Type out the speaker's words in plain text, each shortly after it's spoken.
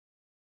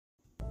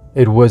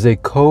It was a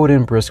cold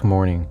and brisk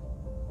morning,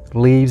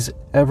 leaves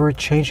ever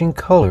changing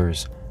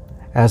colors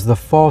as the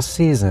fall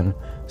season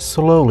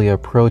slowly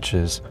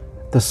approaches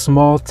the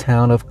small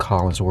town of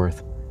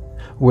Collinsworth,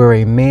 where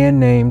a man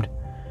named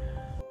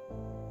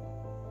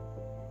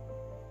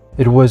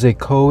It was a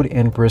cold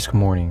and brisk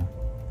morning,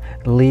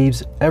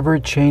 leaves ever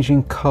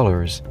changing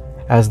colors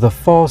as the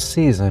fall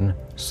season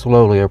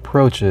slowly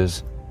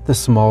approaches the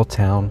small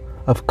town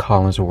of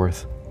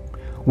Collinsworth,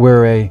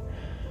 where a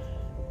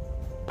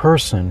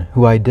person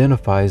who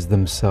identifies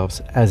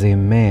themselves as a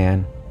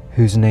man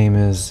whose name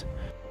is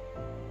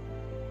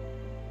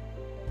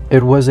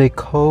It was a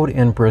cold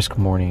and brisk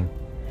morning,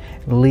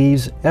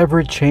 leaves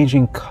ever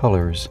changing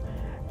colors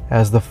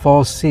as the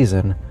fall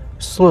season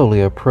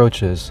slowly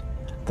approaches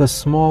the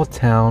small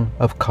town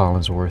of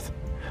Collinsworth,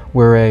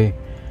 where a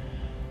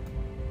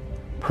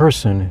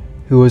person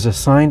who was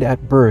assigned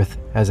at birth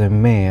as a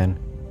man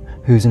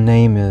whose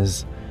name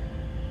is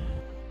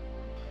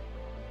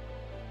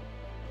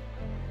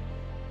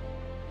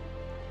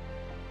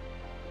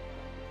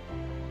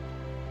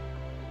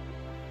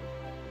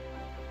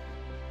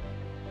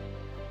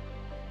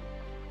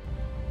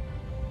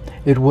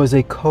It was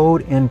a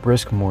cold and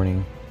brisk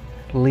morning,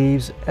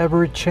 leaves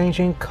ever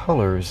changing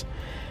colors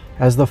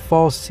as the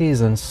fall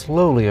season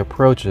slowly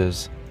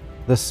approaches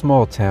the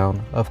small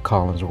town of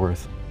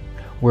Collinsworth,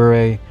 where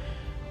a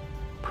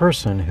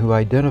person who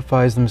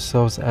identifies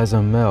themselves as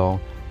a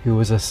male who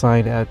was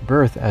assigned at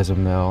birth as a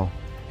male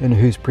and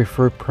whose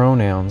preferred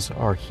pronouns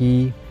are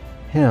he,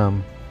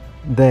 him,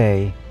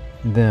 they,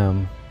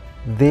 them,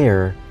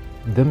 their,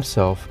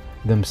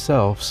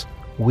 themselves,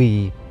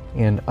 we,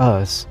 and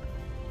us,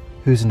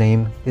 whose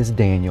name is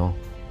Daniel,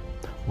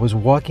 was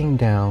walking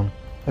down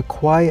a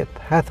quiet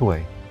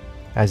pathway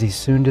as he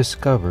soon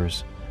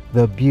discovers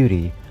the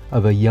beauty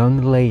of a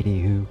young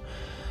lady who